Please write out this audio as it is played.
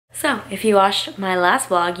So, if you watched my last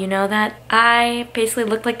vlog, you know that I basically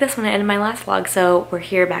looked like this when I ended my last vlog. So we're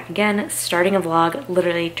here back again, starting a vlog,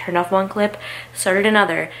 literally turned off one clip, started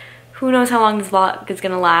another. Who knows how long this vlog is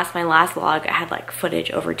gonna last. My last vlog, I had like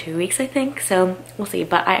footage over 2 weeks, I think. So we'll see,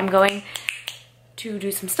 but I am going to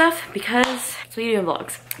do some stuff because that's what you do in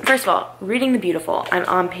vlogs. First of all, reading the beautiful. I'm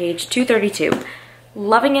on page 232.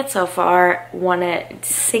 Loving it so far. Wanna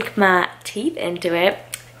sink my teeth into it.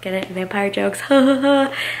 Get it? Vampire jokes.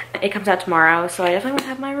 It comes out tomorrow, so I definitely want to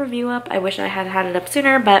have my review up. I wish I had had it up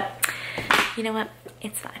sooner, but you know what?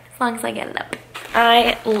 It's fine as long as I get it up.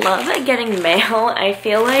 I love getting mail. I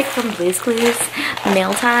feel like from Blue's Clues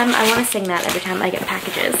mail time, I want to sing that every time I get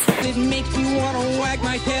packages. It makes me want to wag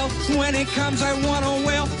my tail. When it comes, I want to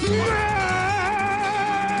wail.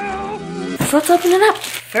 So let's open it up.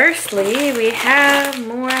 Firstly, we have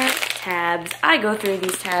more tabs. I go through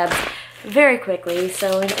these tabs very quickly,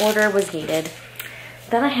 so an order was needed.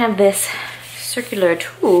 Then I have this circular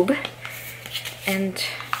tube, and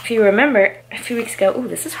if you remember a few weeks ago, oh,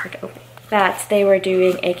 this is hard to open, that they were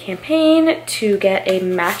doing a campaign to get a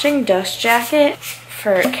matching dust jacket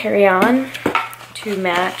for Carry On to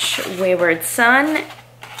match Wayward Son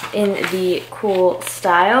in the cool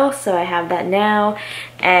style. So I have that now,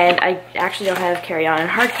 and I actually don't have Carry On in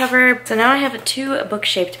hardcover. So now I have 2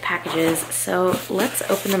 book-shaped packages, so let's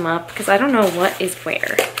open them up because I don't know what is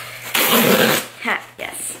where. Ha,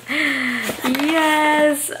 yes.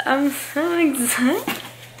 Yes, I'm so excited.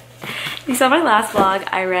 You saw my last vlog,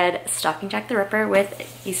 I read Stalking Jack the Ripper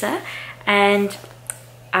with Issa, and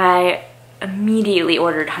I immediately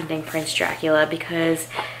ordered Hunting Prince Dracula because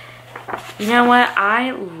you know what?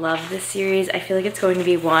 I love this series. I feel like it's going to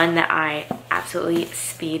be one that I absolutely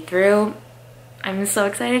speed through. I'm so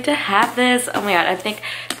excited to have this. Oh my god, I think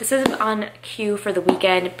this is on cue for the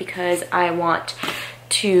weekend because I want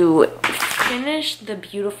to finish the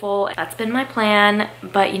beautiful. That's been my plan,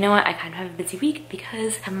 but you know what? I kind of have a busy week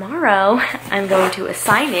because tomorrow I'm going to a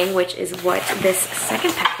signing, which is what this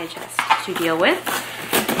second package has to deal with.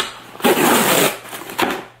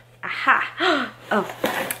 Aha! Oh,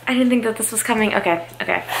 I didn't think that this was coming. Okay.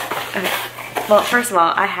 Well, first of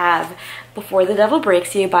all, I have Before the Devil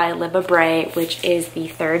Breaks You by Libba Bray, which is the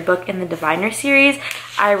 3rd book in the Diviner series.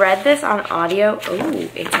 I read this on audio. Oh,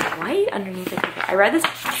 it's white underneath the cover. I read this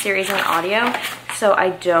series on audio, so I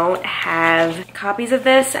don't have copies of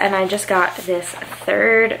this, and I just got this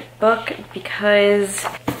 3rd book because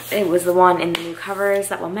it was the one in the new covers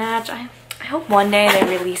that will match. I hope one day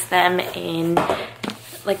they release them in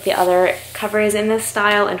like the other covers in this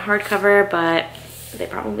style in hardcover, but they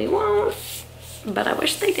probably won't. But I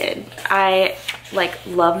wish they did. I like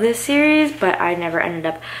love this series, but I never ended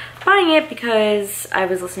up buying it because I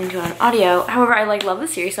was listening to it on audio. However, I love the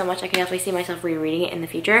series so much I can definitely see myself rereading it in the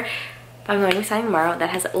future. But I'm going to be signing tomorrow.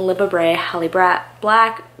 That has Libba Bray, Holly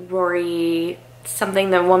Black, Rory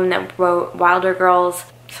something, the woman that wrote Wilder Girls,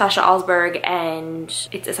 Sasha Alsberg, and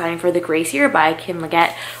it's a signing for The Grace Year by Kim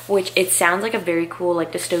Leggett, which it sounds like a very cool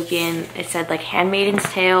like dystopian, it said like Handmaid's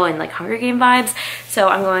Tale and like Hunger Game vibes. So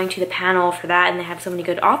I'm going to the panel for that, and they have so many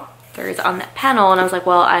good authors on that panel, and I was like,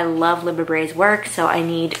 well, I love Libba Bray's work, so I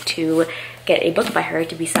need to get a book by her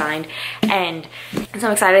to be signed, and so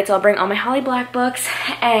I'm excited. So I'll bring all my Holly Black books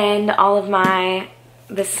and all of my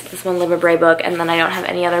this one Libba Bray book, and then I don't have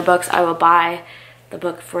any other books. I will buy the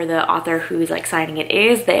book for the author who's like signing it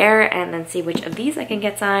is there, and then see which of these I can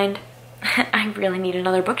get signed. I really need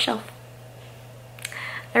another bookshelf.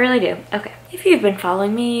 I really do. Okay. If you've been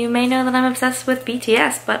following me, you may know that I'm obsessed with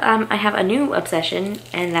BTS, but I have a new obsession,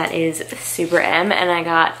 and that is Super M, and I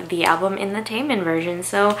got the album in the Taemin version,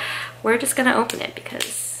 so we're just gonna open it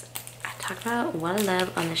because I talk about what I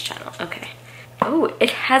love on this channel. Okay. Oh,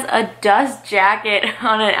 it has a dust jacket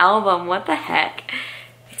on an album. What the heck?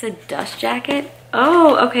 It's a dust jacket?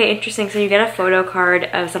 Oh, okay, interesting. So you get a photo card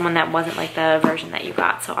of someone that wasn't like the version that you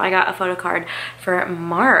got. So I got a photo card for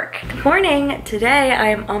Mark. Good morning. Today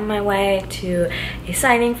I'm on my way to a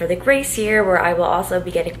signing for The Grace Year, where I will also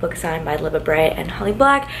be getting a book signed by Libba Bray and Holly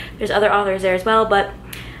Black. There's other authors there as well, but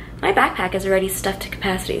my backpack is already stuffed to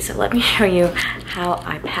capacity. So let me show you how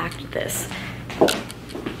I packed this.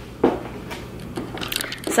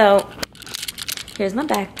 So here's my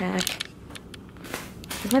backpack.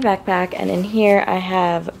 Here's my backpack, and in here I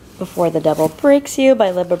have Before the Devil Breaks You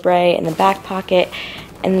by Libba Bray in the back pocket,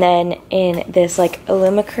 and then in this like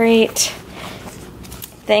Illumicrate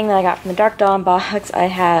thing that I got from the Dark Dawn box, I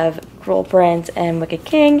have Cruel Prince and Wicked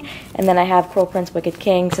King, and then I have Cruel Prince, Wicked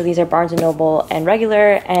King. So these are Barnes & Noble and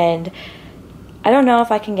regular, and I don't know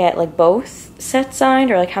if I can get like both sets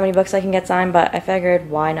signed or like how many books I can get signed, but I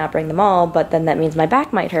figured why not bring them all, but then that means my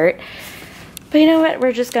back might hurt. But you know what?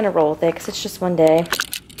 We're just gonna roll with it because it's just one day.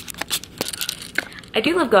 I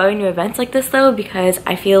do love going to events like this though, because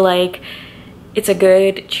I feel like it's a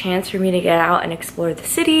good chance for me to get out and explore the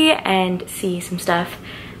city and see some stuff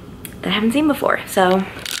that I haven't seen before. So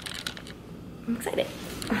I'm excited.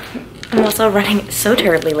 I'm also running so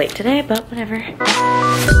terribly late today, but whatever.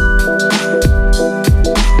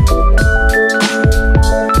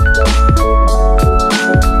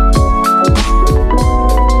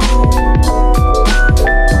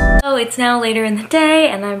 So it's now later in the day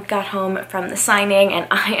and I've got home from the signing and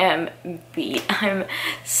I am beat. I'm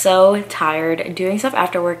so tired. Doing stuff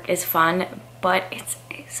after work is fun, but it's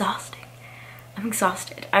exhausting. I'm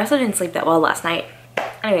exhausted. I also didn't sleep that well last night.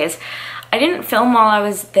 Anyways, I didn't film while I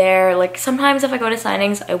was there. Like sometimes if I go to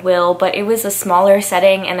signings, I will, but it was a smaller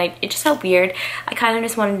setting and it just felt weird. I kind of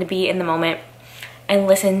just wanted to be in the moment and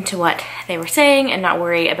listen to what they were saying and not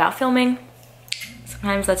worry about filming.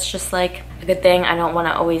 Sometimes that's just like a good thing. I don't want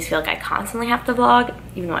to always feel like I constantly have to vlog,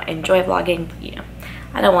 even though I enjoy vlogging, but you know,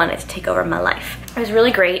 I don't want it to take over my life. It was really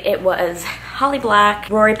great. It was Holly Black,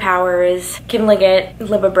 Rory Powers, Kim Liggett,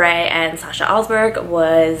 Libba Bray, and Sasha Alsberg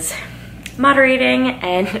was moderating,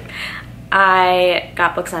 and I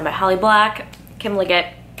got books signed by Holly Black, Kim Liggett,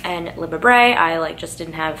 and Libba Bray. I like just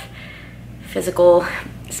didn't have physical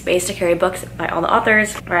space to carry books by all the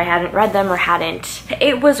authors, or I hadn't read them or hadn't.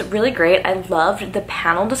 It was really great. I loved the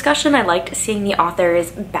panel discussion. I liked seeing the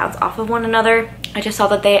authors bounce off of one another. I just saw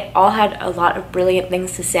that they all had a lot of brilliant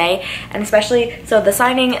things to say, and especially, so the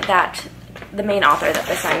signing that the main author that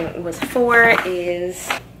the signing was for is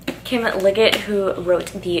Kim Liggett, who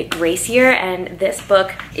wrote The Grace Year, and this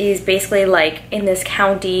book is basically like in this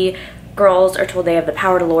county, girls are told they have the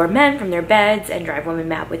power to lure men from their beds and drive women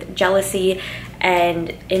mad with jealousy, and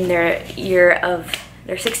in their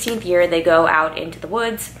 16th year, they go out into the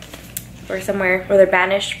woods or somewhere where they're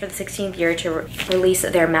banished for the 16th year to release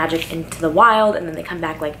their magic into the wild, and then they come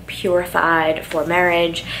back like purified for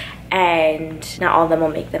marriage. And not all of them will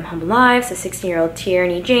make them home alive. So 16-year-old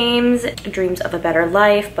Tierney James dreams of a better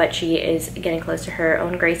life, but she is getting close to her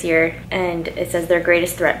own grace year. And it says their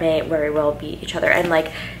greatest threat may very well be each other. And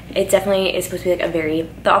like, it definitely is supposed to be like a very,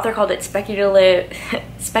 the author called it speculative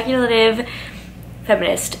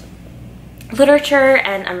feminist literature.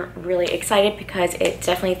 And I'm really excited because it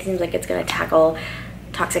definitely seems like it's gonna tackle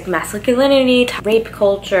toxic masculinity, rape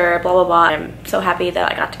culture, blah, blah, blah. I'm so happy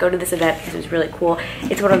that I got to go to this event because it was really cool.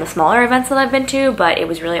 It's one of the smaller events that I've been to, but it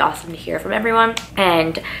was really awesome to hear from everyone.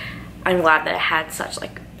 And I'm glad that I had such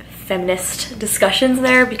like feminist discussions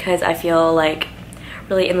there because I feel like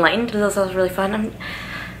really enlightened. This was really fun. I'm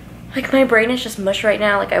like, my brain is just mush right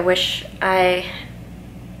now. Like I wish I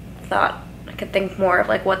thought I could think more of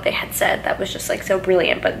like what they had said that was just like so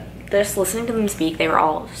brilliant, but just listening to them speak, they were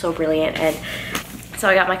all so brilliant. And so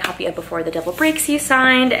I got my copy of Before the Devil Breaks You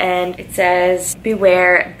signed, and it says,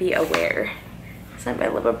 beware, be aware. Signed by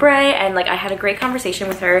Libba Bray. And like I had a great conversation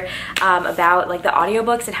with her about like the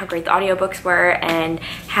audiobooks and how great the audiobooks were, and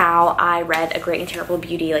how I read A Great and Terrible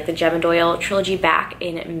Beauty, like the Gemma Doyle trilogy, back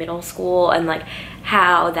in middle school, and like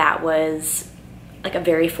how that was like a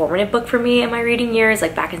very formative book for me in my reading years.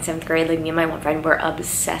 Like back in 7th grade, like me and my one friend were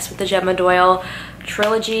obsessed with the Gemma Doyle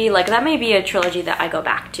trilogy. Like that may be a trilogy that I go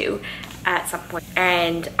back to at some point,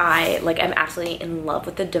 and I like I'm absolutely in love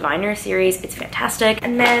with the Diviner series. It's fantastic.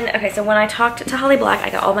 And then okay, so when I talked to Holly Black,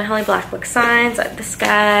 I got all my Holly Black book signs, like this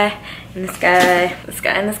guy and this guy, this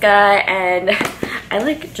guy and this guy, and I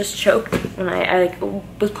like just choked when I like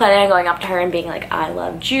was planning on going up to her and being like, I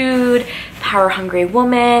love Jude, power hungry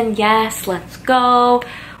woman, yes, let's go,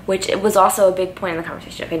 which it was also a big point in the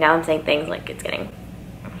conversation. Okay, now I'm saying things like it's getting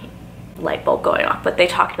light bulb going off, but they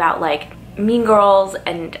talked about like Mean Girls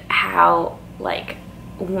and how like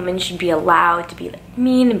women should be allowed to be like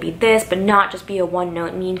mean and be this, but not just be a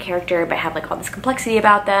one-note mean character, but have like all this complexity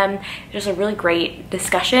about them. Just a really great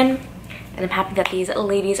discussion, and I'm happy that these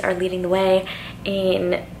ladies are leading the way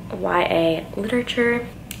in YA literature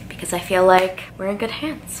because I feel like we're in good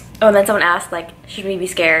hands. Oh, and then someone asked like, should we be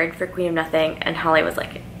scared for Queen of Nothing? And Holly was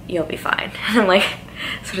like, you'll be fine. And I'm like,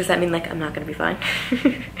 so does that mean like I'm not gonna be fine?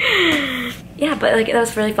 Yeah, but like that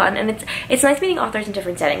was really fun, and it's nice meeting authors in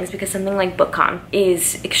different settings because something like BookCon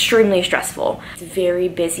is extremely stressful. It's very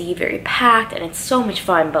busy, very packed, and it's so much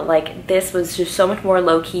fun, but like this was just so much more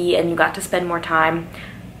low-key, and you got to spend more time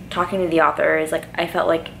talking to the authors. Like I felt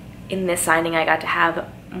like in this signing I got to have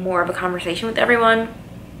more of a conversation with everyone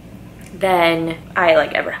than I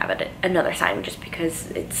like ever have at another signing, just because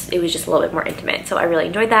it was just a little bit more intimate. So I really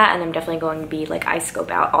enjoyed that, and I'm definitely going to be like, I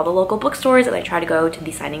scope out all the local bookstores and I try to go to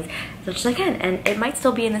these signings as much as I can. And it might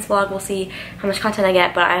still be in this vlog, we'll see how much content I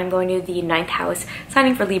get, but I'm going to the 9th house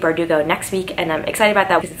signing for Leigh Bardugo next week, and I'm excited about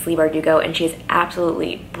that because it's Leigh Bardugo and she is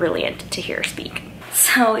absolutely brilliant to hear her speak.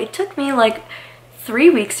 So it took me like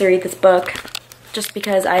 3 weeks to read this book, just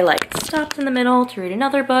because I like stopped in the middle to read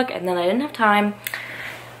another book and then I didn't have time.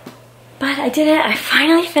 But I did it. I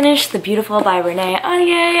finally finished The Beautiful by Renee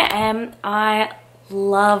Ahdieh, and I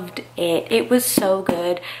loved it. It was so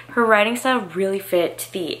good. Her writing style really fit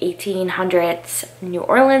the 1800s New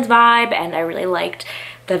Orleans vibe, and I really liked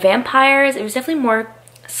the vampires. It was definitely more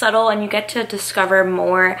subtle, and you get to discover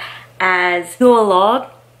more as you go along.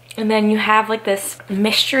 And then you have like this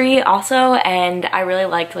mystery also, and I really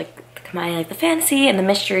liked like combining like the fantasy and the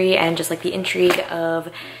mystery and just like the intrigue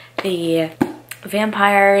of the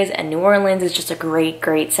vampires, and New Orleans is just a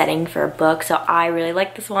great setting for a book. So I really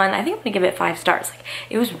like this one. I think I'm gonna give it 5 stars. Like,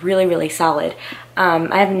 it was really solid.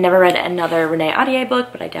 I have never read another Renee Ahdieh book,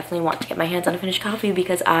 but I definitely want to get my hands on a finished copy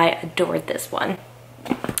because I adored this one.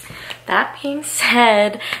 That being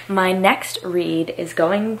said, my next read is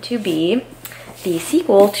going to be the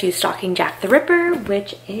sequel to Stalking Jack the Ripper,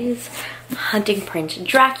 which is Hunting Prince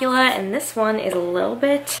Dracula, and this one is a little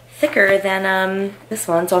bit thicker than this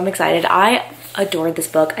one, so I'm excited. I adored this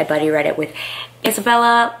book. I buddy read it with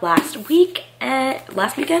Isabella last week,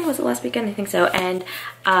 last weekend? Was it last weekend? I think so. And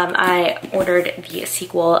I ordered the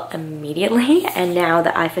sequel immediately, and now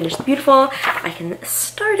that I finished The Beautiful, I can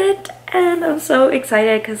start it, and I'm so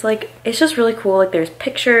excited because like it's just really cool. Like, there's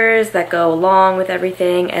pictures that go along with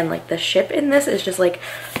everything, and like the ship in this is just like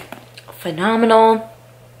phenomenal.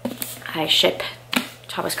 I ship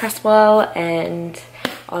Thomas Cresswell and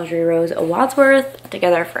Audrey Rose Wadsworth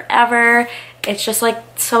together forever. It's just like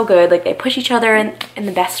so good. Like, they push each other in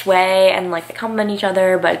the best way, and like they complement each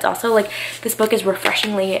other, but it's also like this book is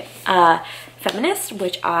refreshingly feminist,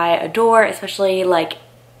 which I adore, especially like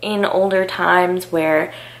in older times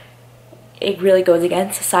where it really goes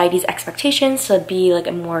against society's expectations to be like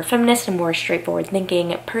a more feminist and more straightforward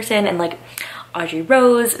thinking person. And like Audrey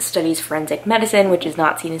Rose studies forensic medicine, which is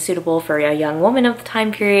not seen as suitable for a young woman of the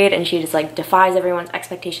time period, and she just like defies everyone's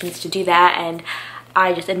expectations to do that, and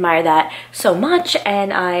I just admire that so much,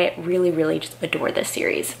 and I really just adore this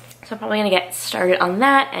series. So I'm probably gonna get started on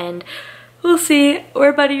that, and we'll see.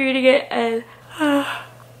 We're buddy reading it, and oh,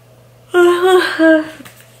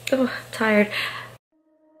 tired.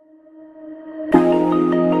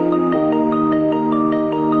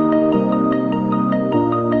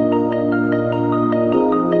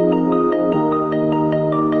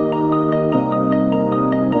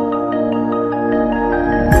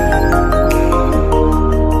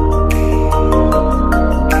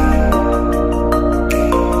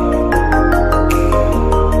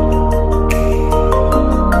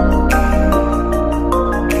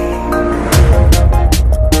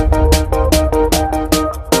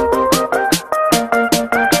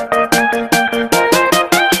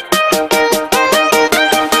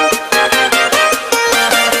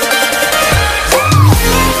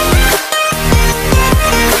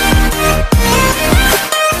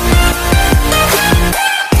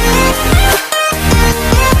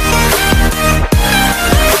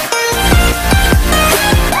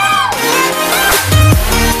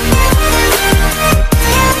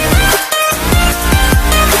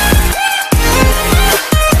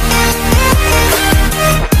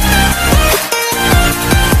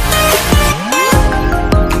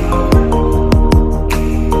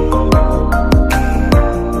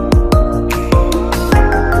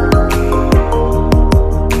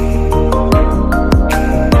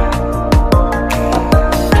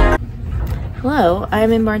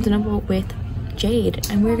 I'm in Barnes & Noble with Jade,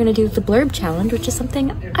 and we're gonna do the blurb challenge, which is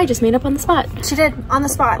something I just made up on the spot. She did, on the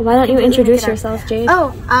spot. Why don't you introduce yourself, Jade?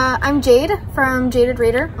 Oh, I'm Jade from Jaded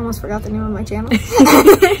Reader. Almost forgot the name of my channel.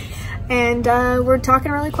 And we're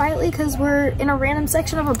talking really quietly because we're in a random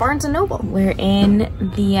section of a Barnes & Noble. We're in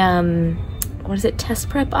the, what is it, test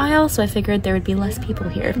prep aisle, so I figured there would be less people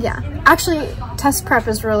here. Yeah. Actually, test prep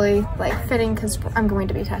is really, like, fitting because I'm going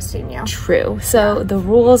to be testing you. True. So the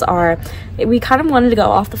rules are, we kind of wanted to go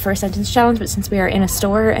off the first sentence challenge, but since we are in a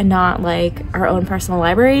store and not, like, our own personal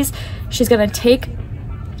libraries, she's gonna take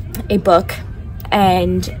a book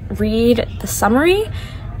and read the summary,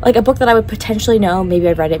 like a book that I would potentially know, maybe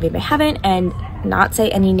I've read it, maybe I haven't, and not say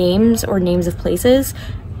any names or names of places,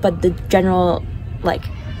 but the general, like,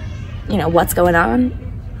 you know, what's going on,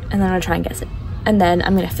 and then I'm gonna try and guess it. And then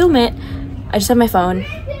I'm gonna film it. I just have my phone,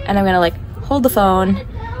 and I'm gonna like hold the phone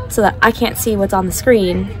so that I can't see what's on the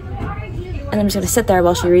screen, and I'm just gonna sit there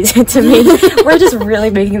while she reads it to me. We're just really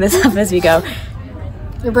making this up as we go.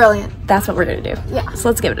 You're brilliant. That's what we're gonna do. Yeah. So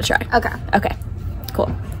let's give it a try. Okay. Okay,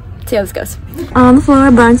 cool. See how this goes. On the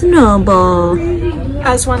floor, Barnes & Noble.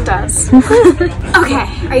 As one does.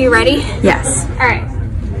 Okay, are you ready? Yes. All right.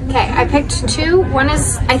 Okay, I picked 2. One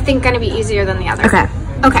is, I think, gonna be easier than the other. Okay.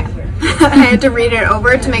 Okay. I had to read it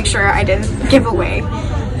over to make sure I didn't give away.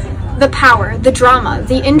 The power, the drama,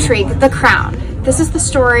 the intrigue, the crown. This is the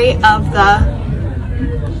story of the...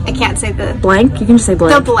 I can't say the... Blank? You can just say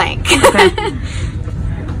blank. The blank. Okay.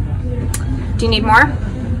 Do you need more?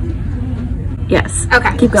 Yes.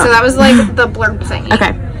 Okay. Keep going. So that was like the blurb thingy.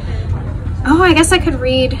 Okay. Oh, I guess I could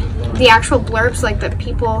read the actual blurbs, like the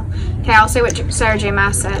people. Okay, I'll say what Sarah J.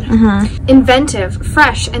 Maas said. Inventive,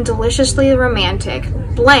 fresh, and deliciously romantic.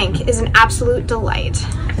 Blank is an absolute delight.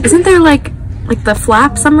 Isn't there like the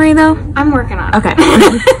flap summary though? I'm working on it. Okay.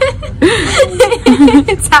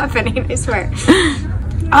 It's happening, I swear.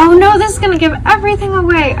 Oh no, this is gonna give everything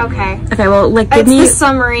away. Okay. Okay, well, like, give It's me... the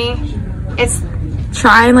summary. It's...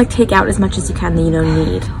 Try and, like, take out as much as you can that you don't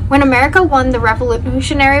need. When America won the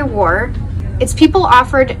Revolutionary War, its people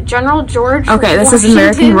offered General George Okay, this Washington...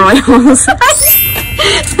 is American Royals.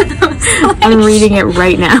 I'm reading it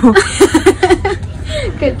right now.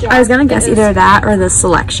 Good job. I was gonna guess either that or the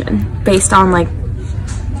selection, based on, like,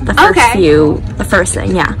 the first the first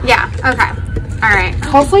thing, yeah. Yeah, okay. Alright.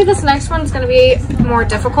 Hopefully this next one's gonna be more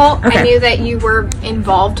difficult. Okay. I knew that you were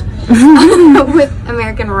involved with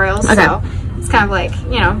American Royals, Okay. so it's kind of like,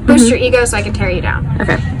 you know, boost your ego so I can tear you down.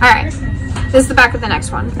 Okay. Alright. This is the back of the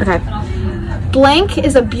next one. Okay. Blank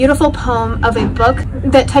is a beautiful poem of a book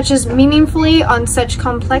that touches meaningfully on such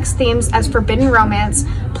complex themes as forbidden romance,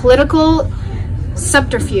 political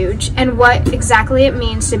subterfuge, and what exactly it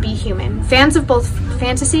means to be human. Fans of both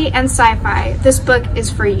fantasy and sci-fi, this book is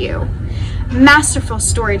for you. Masterful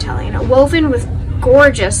storytelling, woven with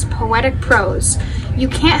gorgeous poetic prose. You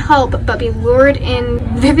can't help but be lured in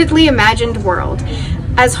vividly imagined world,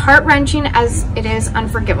 as heart-wrenching as it is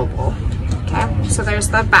unforgivable. Okay, so there's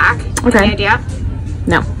the back. Okay. Any idea?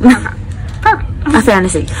 No. Okay. Perfect. A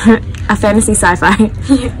fantasy. A fantasy sci-fi.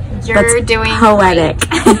 You're That's doing poetic.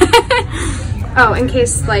 Oh, in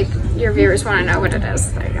case, like, your viewers want to know what it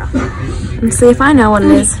is. There you go. Let's see if I know what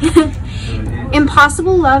it is.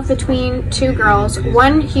 Impossible love between 2 girls,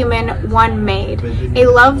 1 human, 1 maid. A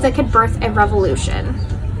love that could birth a revolution.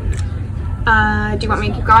 Do you want me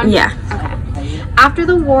to keep going? Yeah. Okay. After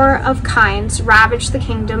the War of Kinds ravaged the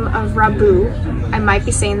kingdom of Rabu, I might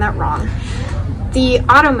be saying that wrong, the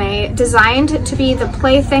Ottoman, designed to be the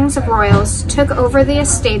playthings of royals, took over the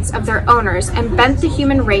estates of their owners and bent the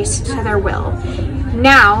human race to their will.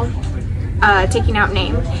 Now, taking out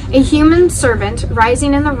name, a human servant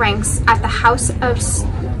rising in the ranks at the house of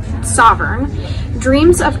sovereign,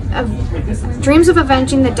 dreams of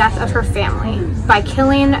avenging the death of her family by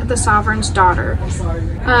killing the sovereign's daughter.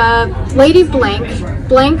 Lady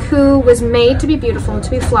Blank, who was made to be beautiful, to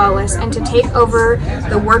be flawless, and to take over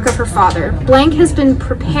the work of her father. Blank has been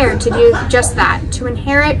prepared to do just that, to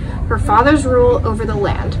inherit her father's rule over the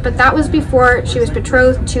land. But that was before she was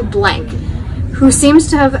betrothed to Blank, who seems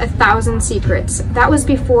to have 1,000 secrets. That was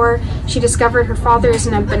before she discovered her father is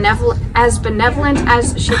as benevolent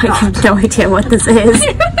as she I thought. have no idea what this is.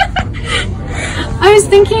 I was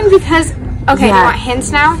thinking because... Okay, Yeah. you want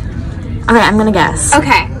hints now? Okay, I'm gonna guess.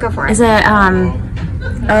 Okay, go for it. Is it,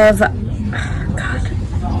 of... God,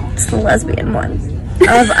 it's the lesbian one.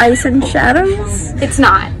 Of Ice and Shadows? It's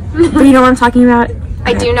not. But you know what I'm talking about?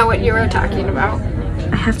 I do know what you were talking about.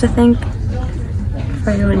 I have to think if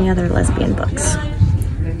I know any other lesbian books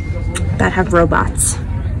that have robots.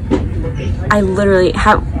 I literally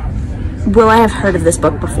have... Will I have heard of this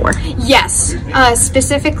book before? Yes.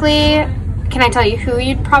 Specifically, can I tell you who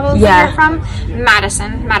you'd probably hear from?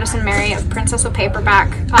 Madison Mary of Princess of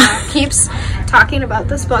Paperback keeps talking about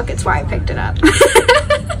this book. It's why I picked it up.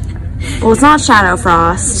 Well, it's not Shadow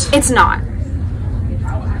Frost. It's not.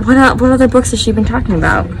 What other books has she been talking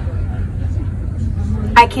about?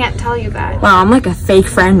 I can't tell you that. Wow, I'm like a fake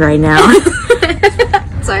friend right now.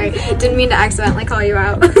 Sorry, didn't mean to accidentally call you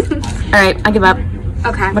out. Alright, I give up.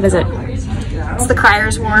 Okay. What is it? It's The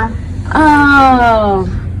Crier's War. Oh,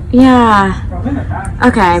 yeah.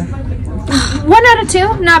 Okay. 1 out of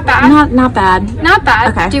 2, not bad. Not bad. Not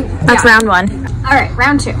bad. Okay. That's round 1. All right,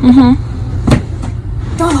 round 2.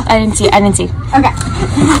 I didn't see. Okay.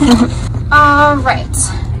 Right.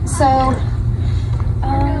 So,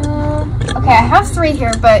 okay, I have 3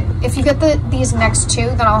 here, but if you get these next 2,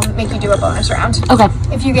 then I'll make you do a bonus round. Okay.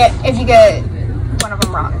 If you get one of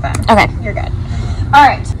them wrong, then Okay. you're good. All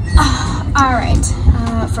right. All right.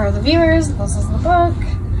 For the viewers, this is the book.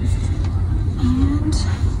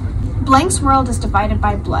 And Blank's world is divided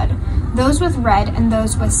by blood. Those with red and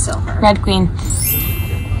those with silver. Red Queen.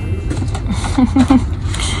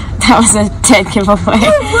 That was a dead giveaway.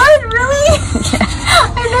 What? Really? Yeah.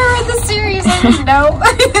 I've never read the series. I didn't know.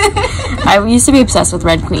 I used to be obsessed with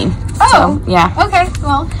Red Queen. Oh. So, yeah. Okay.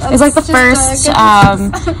 Well, it's like the first,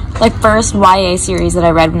 first YA series that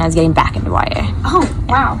I read when I was getting back into YA. Oh,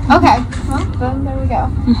 wow. Okay. Well, then there we go.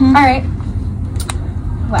 All right.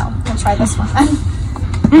 Well, we'll try this one then.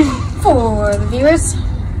 For the viewers,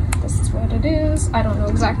 this is what it is. I don't know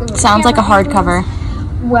exactly what Sounds like a hardcover.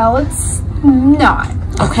 Well, it's not.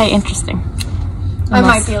 Okay, interesting. I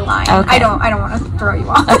might be lying. Okay. I don't want to throw you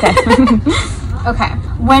off. Okay. Okay.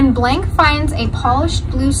 When Blank finds a polished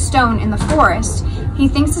blue stone in the forest, he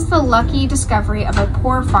thinks it's the lucky discovery of a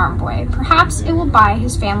poor farm boy. Perhaps it will buy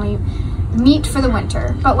his family meat for the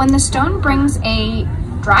winter. But when the stone brings a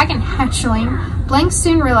dragon hatchling, Blank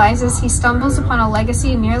soon realizes he stumbles upon a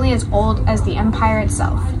legacy nearly as old as the Empire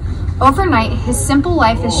itself. Overnight, his simple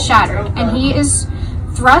life is shattered, and he is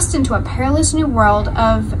thrust into a perilous new world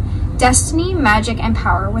of destiny, magic, and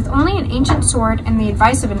power. With only an ancient sword and the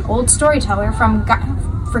advice of an old storyteller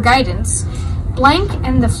for guidance, Blank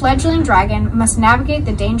and the fledgling dragon must navigate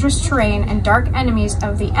the dangerous terrain and dark enemies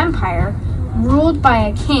of the Empire, ruled by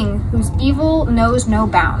a king whose evil knows no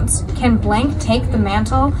bounds. Can Blank take the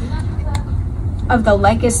mantle of the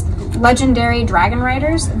legendary dragon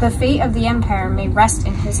riders? The fate of the Empire may rest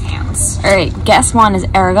in his hands. All right, guess one is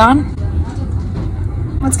Aragon.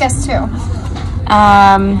 Let's guess two.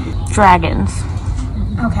 Dragons.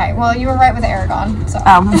 Okay, well, you were right with Aragon, so.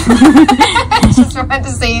 I just wanted to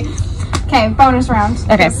see. Okay, bonus round.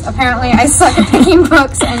 Okay. Apparently I suck at picking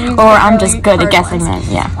books and you or I'm just good at guessing them,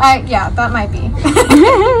 yeah. Yeah, that might be.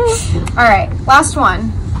 Alright, last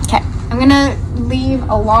one. Okay. I'm gonna leave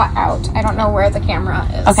a lot out. I don't know where the camera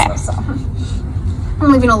is. Okay. So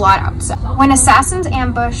I'm leaving a lot out. So, when assassins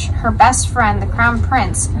ambush her best friend, the Crown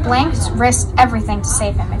Prince, Blank risks everything to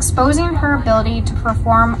save him, exposing her ability to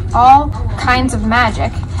perform all kinds of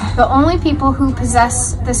magic. The only people who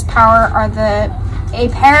possess this power are a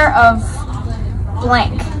pair of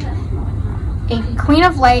Blank, a Queen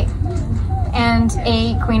of Light and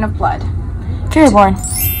a Queen of Blood. Fairyborn.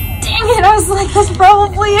 Dang it, I was like, that's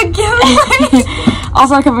probably a giveaway.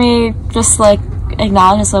 Also, can we just like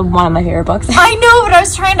acknowledge it's one of my favorite books? I know, but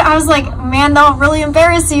I was like, man, that'll really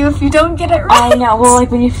embarrass you if you don't get it right. I know, well,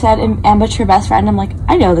 like when you said ambush your best friend, I'm like,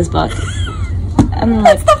 I know this book. I'm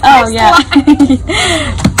like, oh yeah.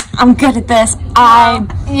 I'm good at this.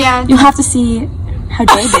 Yeah. You'll have to see how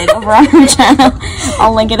Jade did over on her channel.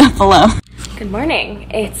 I'll link it up below. Good morning.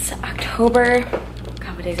 It's October,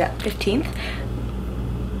 God, what day is that? 15th?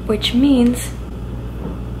 Which means,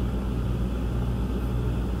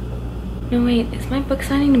 no wait, is my book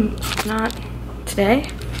signing not today?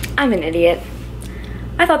 I'm an idiot.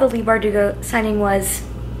 I thought the Lee Bardugo signing was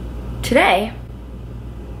today,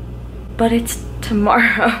 but it's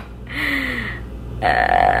tomorrow.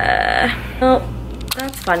 Well,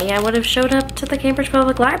 that's funny. I would have showed up to the Cambridge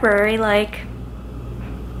Public Library like,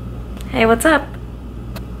 hey, what's up?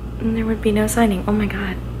 And there would be no signing. Oh my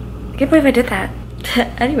god. I can't believe I did that.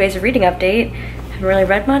 Anyways, a reading update. I haven't really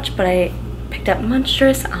read much, but I picked up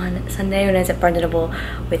Monstrous on Sunday when I was at Barnes & Noble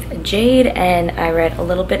with Jade, and I read a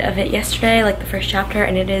little bit of it yesterday, like the first chapter,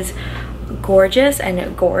 and it is gorgeous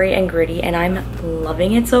and gory and gritty, and I'm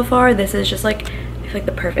loving it so far. This is just like, I feel like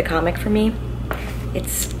the perfect comic for me.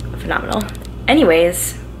 It's phenomenal.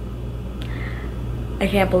 Anyways, I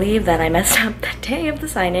can't believe that I messed up the day of the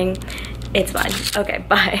signing. It's fine. Okay,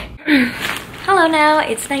 bye. Hello now,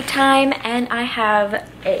 it's nighttime, and I have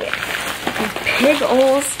a big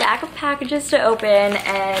old stack of packages to open,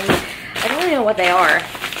 and I don't really know what they are.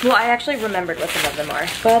 Well, I actually remembered what some of them are,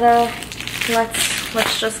 but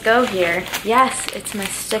let's just go here. Yes, it's my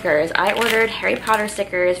stickers. I ordered Harry Potter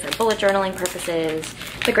stickers for bullet journaling purposes.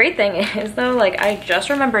 The great thing is though, like, I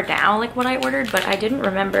just remembered now like what I ordered, but I didn't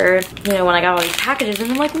remember, you know, when I got all these packages,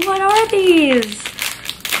 and I'm like, what are these?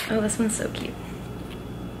 Oh, this one's so cute.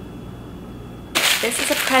 This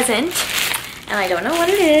is a present, and I don't know what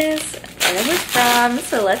it is, or who it's from,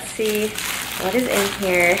 so let's see what is in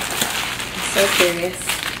here. I'm so curious.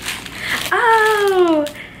 Oh!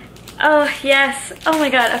 Oh, yes. Oh my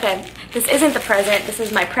god, okay. This isn't the present. This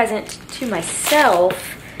is my present to myself.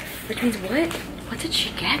 Which means what did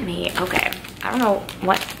she get me? Okay, I don't know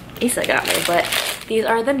what Issa got me, but these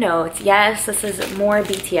are the notes. Yes, this is more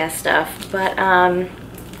BTS stuff, but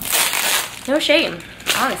no shame,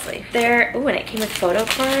 honestly. They're, ooh, and it came with photo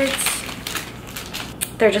cards.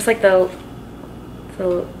 They're just like the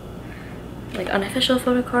like unofficial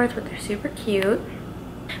photo cards, but they're super cute.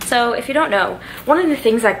 So if you don't know, one of the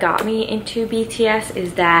things that got me into BTS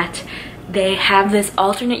is that they have this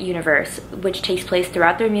alternate universe which takes place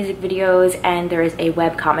throughout their music videos, and there is a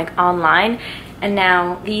webcomic online. And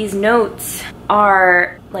now these notes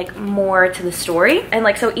are like more to the story, and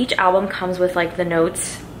like so each album comes with like the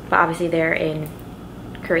notes, but obviously they're in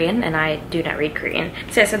Korean and I do not read Korean.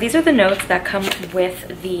 So these are the notes that come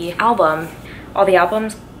with the album. All the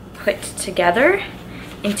albums put together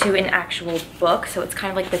into an actual book, so it's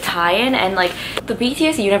kind of like the tie-in. And like the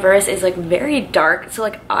BTS universe is like very dark, so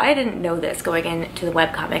like I didn't know this going into the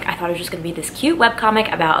webcomic. I thought it was just gonna be this cute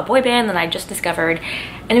webcomic about a boy band that I just discovered,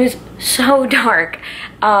 and it was so dark.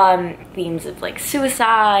 Themes of like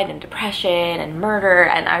suicide and depression and murder,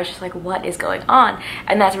 and I was just like, what is going on?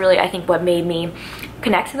 And that's really, I think, what made me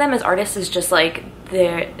connect to them as artists, is just like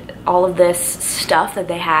all of this stuff that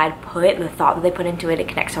they had put, the thought that they put into it. It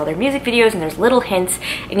connects to all their music videos, and there's little hints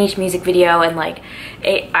in each music video, and like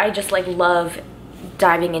I just like love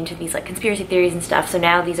diving into these like conspiracy theories and stuff. So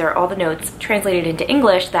now these are all the notes translated into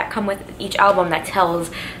English that come with each album that tells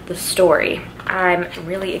the story. I'm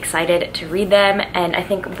really excited to read them, and I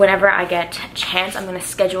think whenever I get a chance, I'm gonna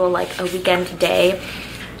schedule like a weekend day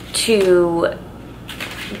to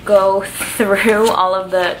go through all of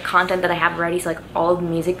the content that I have already, so like all of the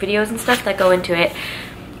music videos and stuff that go into it,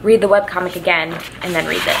 read the webcomic again, and then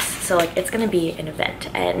read this. So like it's gonna be an event,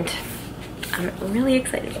 and I'm really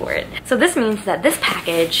excited for it. So this means that this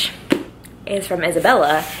package is from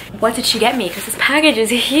Isabella. What did she get me? Because this package is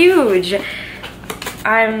huge.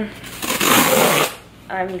 I'm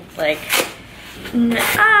like,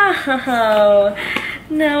 no,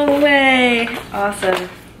 no way. Awesome.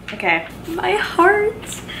 Okay, my heart,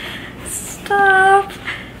 stop.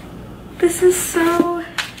 This is so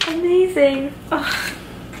amazing. Oh,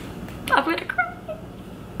 I'm gonna cry.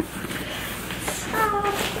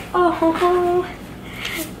 Stop. Oh,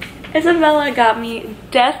 Isabella got me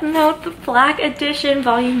Death Note, the Black Edition,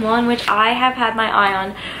 Volume 1, which I have had my eye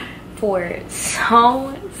on for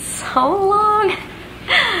so long.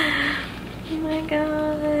 Oh my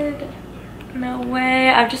god. No way.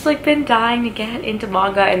 I've just like been dying to get into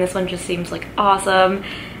manga, and this one just seems like awesome.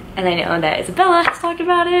 And I know that Isabella has talked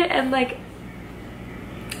about it, and like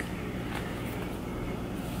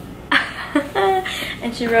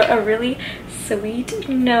and she wrote a really sweet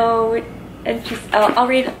note, and I'll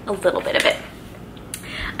read a little bit of it.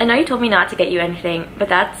 I know you told me not to get you anything, but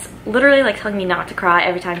that's literally like telling me not to cry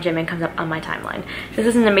every time Jimin comes up on my timeline. This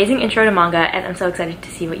is an amazing intro to manga, and I'm so excited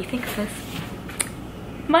to see what you think of this.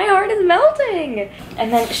 My heart is melting!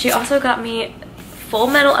 And then she also got me Full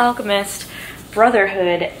Metal Alchemist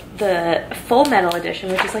Brotherhood, the Full Metal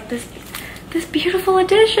edition, which is like this beautiful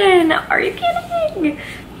edition. Are you kidding?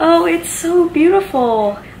 Oh, it's so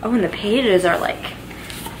beautiful. Oh, and the pages are like,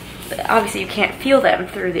 obviously you can't feel them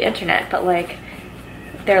through the internet, but like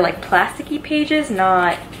they're like plasticky pages,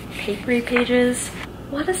 not papery pages.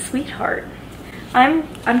 What a sweetheart. I'm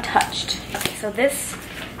touched. Okay, so this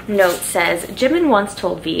note says, Jimin once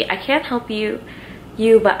told V, I can't help you,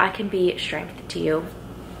 but I can be strength to you.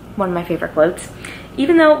 One of my favorite quotes.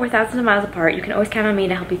 Even though we're thousands of miles apart, you can always count on me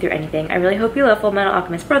to help you through anything. I really hope you love Full Metal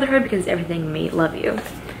Alchemist Brotherhood because it's everything in me. Love you.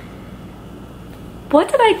 What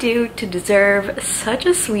did I do to deserve such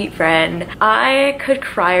a sweet friend? I could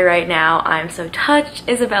cry right now. I'm so touched.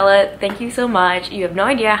 Isabella, thank you so much. You have no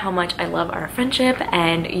idea how much I love our friendship,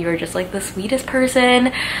 and you're just like the sweetest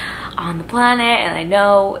person on the planet. And I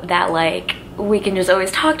know that like we can just always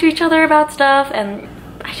talk to each other about stuff, and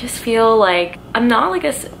I just feel like I'm not like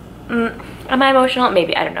am I emotional?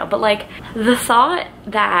 Maybe, I don't know. But like the thought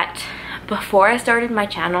that before I started my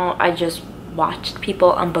channel, I just watched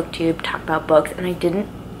people on BookTube talk about books, and I didn't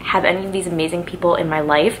have any of these amazing people in my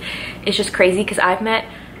life. It's just crazy because I've met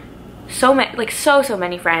so many, like so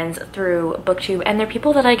many friends through BookTube, and they're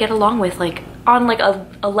people that I get along with like on like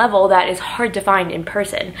a level that is hard to find in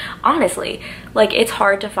person. Honestly, like it's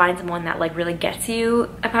hard to find someone that like really gets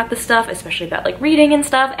you about this stuff, especially about like reading and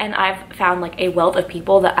stuff, and I've found like a wealth of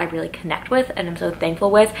people that I really connect with and I'm so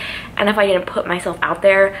thankful with. And if I didn't put myself out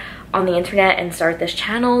there on the internet and start this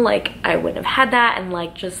channel, like I wouldn't have had that. And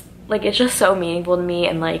like just like it's just so meaningful to me,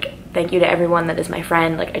 and like thank you to everyone that is my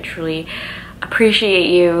friend. Like I truly appreciate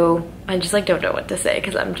you. I just like don't know what to say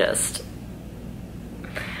because I'm just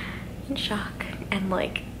in shock, and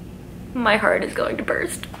like my heart is going to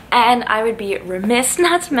burst. And I would be remiss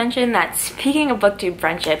not to mention that speaking of booktube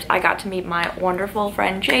friendships, I got to meet my wonderful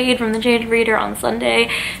friend Jade from the Jaded Reader on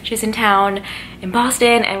Sunday. She's in town in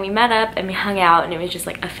Boston, and we met up and we hung out, and it was just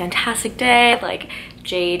like a fantastic day. Like,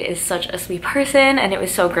 Jade is such a sweet person, and it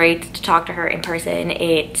was so great to talk to her in person.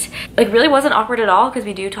 It like really wasn't awkward at all, because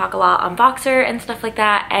we do talk a lot on Voxer and stuff like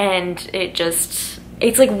that, and it's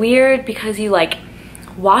like weird because you like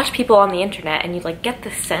watch people on the internet and you like get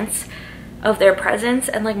the sense of their presence,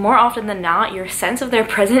 and like more often than not your sense of their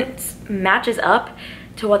presence matches up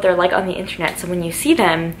to what they're like on the internet. So when you see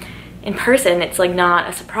them in person, it's like not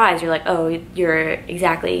a surprise. You're like, oh, you're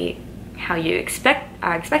exactly how you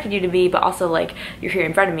I expected you to be, but also like you're here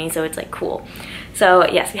in front of me, so it's like cool. So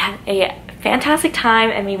yes, we had a fantastic time,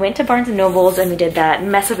 and we went to Barnes & Noble's and we did that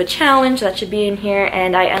mess of a challenge that should be in here,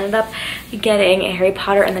 and I ended up getting a Harry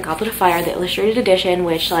Potter and the Goblet of Fire, the illustrated edition,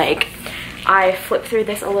 which like I flipped through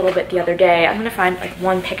this a little bit the other day. I'm gonna find like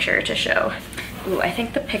one picture to show. Ooh, I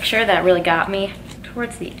think the picture that really got me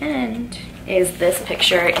towards the end is this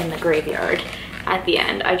picture in the graveyard at the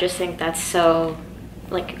end. I just think that's so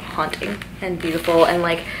like haunting and beautiful, and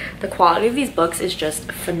like the quality of these books is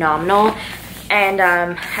just phenomenal, and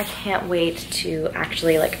I can't wait to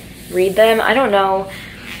actually like read them. I don't know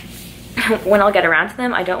when I'll get around to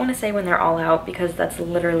them. I don't want to say when they're all out, because that's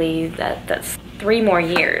literally that's 3 more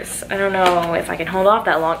years. I don't know if I can hold off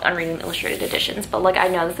that long on reading illustrated editions, but like I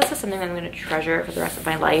know that this is something I'm going to treasure for the rest of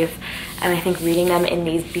my life, and I think reading them in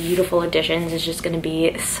these beautiful editions is just going to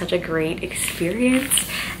be such a great experience,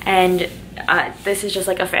 and this is just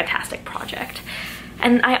like a fantastic project.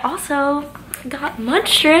 And I also got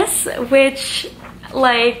Monstrous, which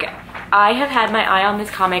like I have had my eye on this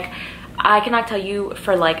comic, I cannot tell you,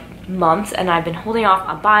 for like months, and I've been holding off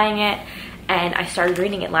on buying it, and I started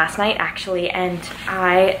reading it last night actually, and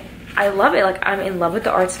I love it. Like, I'm in love with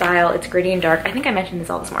the art style. It's gritty and dark. I think I mentioned this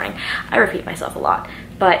all this morning. I repeat myself a lot,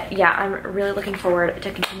 but yeah, I'm really looking forward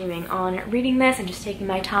to continuing on reading this and just taking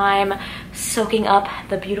my time soaking up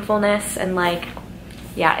the beautifulness, and like,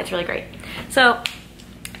 yeah, it's really great. So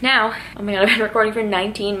now, oh my god, I've been recording for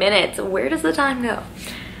 19 minutes. Where does the time go?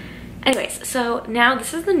 Anyways, so now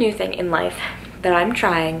this is the new thing in life that I'm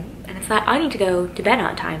trying, and it's that I need to go to bed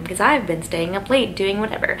on time, because I've been staying up late doing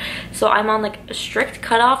whatever. So I'm on like a strict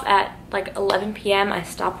cutoff at like 11 p.m. I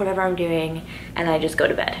stop whatever I'm doing and I just go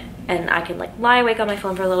to bed, and I can like lie awake on my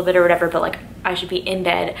phone for a little bit or whatever, but like I should be in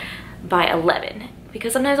bed by 11,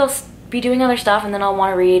 because sometimes I'll be doing other stuff and then I'll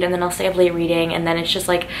want to read, and then I'll stay up late reading, and then it's just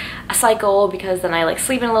like a cycle, because then I like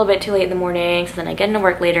sleep in a little bit too late in the morning, so then I get into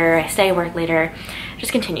work later, I stay at work later. It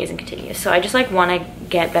just continues and continues. So I just like want to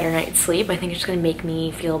get better night's sleep. I think it's just going to make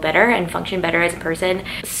me feel better and function better as a person.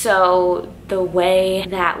 So the way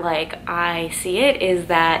that like I see it is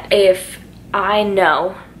that if I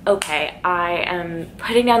know, okay, I am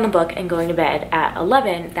putting down the book and going to bed at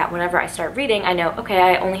 11, that whenever I start reading, I know, okay,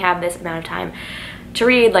 I only have this amount of time to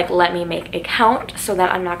read, like let me make it count, so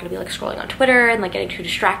that I'm not gonna be like scrolling on Twitter and like getting too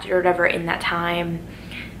distracted or whatever in that time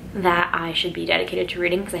that I should be dedicated to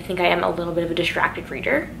reading, because I think I am a little bit of a distracted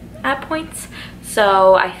reader at points.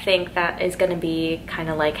 So I think that is gonna be kind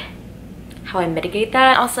of like how I mitigate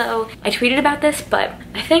that. Also, I tweeted about this, but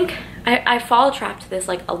I think I fall trapped to this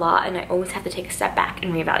like a lot, and I always have to take a step back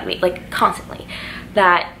and reevaluate like constantly,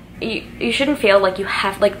 that you shouldn't feel like you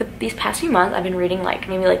have like these past few months I've been reading like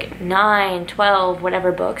maybe like 9, 12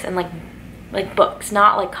 whatever books, and like books,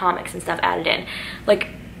 not like comics and stuff added in. Like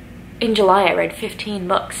in July I read 15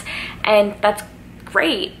 books, and that's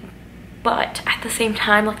great, but at the same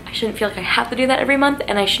time like I shouldn't feel like I have to do that every month,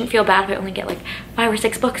 and I shouldn't feel bad if I only get like 5 or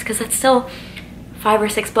 6 books, because that's still 5 or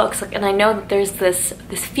 6 books. Like, and I know that there's this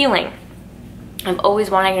feeling I'm always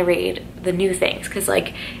wanting to read the new things, because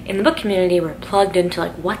like in the book community we're plugged into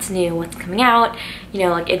like what's new, what's coming out, you know,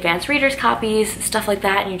 like advanced readers copies, stuff like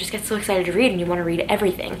that, and you just get so excited to read and you want to read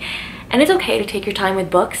everything. And it's okay to take your time with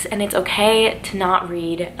books, and it's okay to not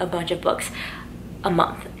read a bunch of books a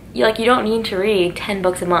month. You don't need to read 10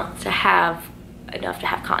 books a month to have enough to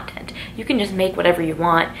have content. You can just make whatever you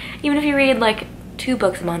want. Even if you read like 2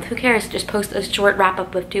 books a month, who cares? Just post a short wrap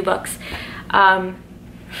up with 2 books.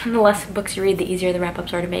 The less books you read, the easier the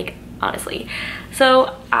wrap-ups are to make, honestly.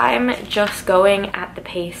 So I'm just going at the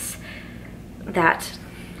pace that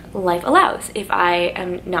life allows. If I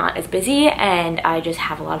am not as busy and I just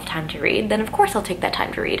have a lot of time to read, then of course I'll take that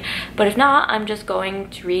time to read. But if not, I'm just going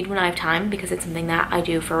to read when I have time, because it's something that I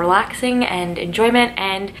do for relaxing and enjoyment,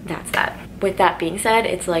 and that's that. With that being said,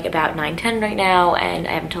 it's like about 9:10 right now, and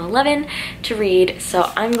I have until 11 to read, so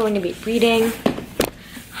I'm going to be reading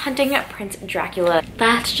Hunting Prince Dracula.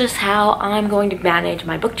 That's just how I'm going to manage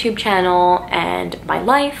my booktube channel and my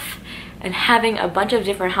life, and having a bunch of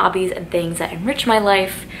different hobbies and things that enrich my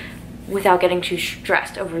life without getting too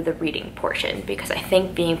stressed over the reading portion, because I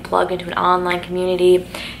think being plugged into an online community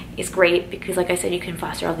is great because, like I said, you can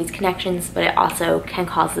foster all these connections, but it also can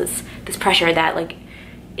cause this pressure that, like,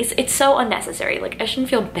 it's so unnecessary. Like, I shouldn't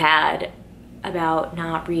feel bad about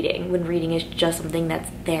not reading when reading is just something that's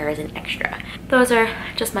there as an extra. Those are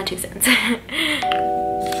just my 2 cents.